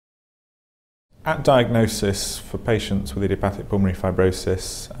At diagnosis for patients with idiopathic pulmonary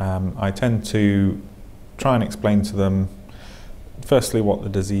fibrosis, I tend to try and explain to them firstly what the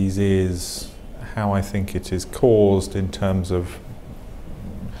disease is, how I think it is caused in terms of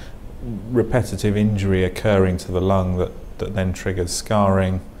repetitive injury occurring to the lung that then triggers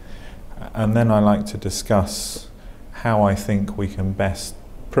scarring, and then I like to discuss how I think we can best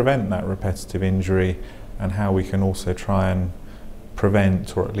prevent that repetitive injury and how we can also try and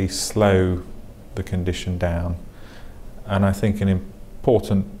prevent or at least slow the condition down. And I think an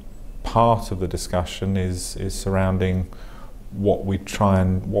important part of the discussion is surrounding what we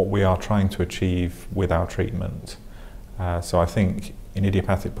are trying to achieve with our treatment. So I think in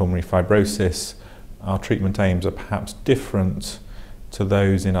idiopathic pulmonary fibrosis, our treatment aims are perhaps different to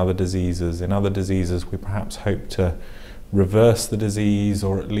those in other diseases. In other diseases, we perhaps hope to reverse the disease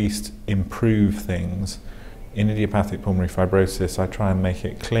or at least improve things. In idiopathic pulmonary fibrosis, I try and make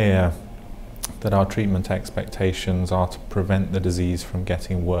it clear that our treatment expectations are to prevent the disease from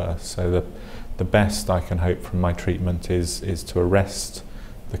getting worse. So the best I can hope from my treatment is to arrest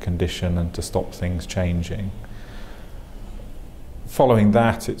the condition and to stop things changing. Following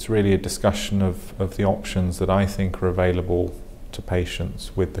that, it's really a discussion of the options that I think are available to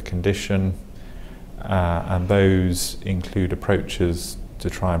patients with the condition, and those include approaches to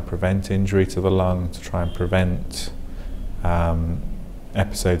try and prevent injury to the lung, to try and prevent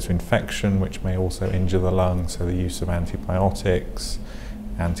episodes of infection which may also injure the lung, so the use of antibiotics,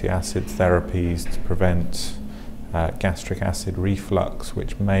 anti-acid therapies to prevent gastric acid reflux,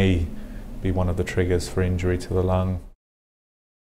 which may be one of the triggers for injury to the lung.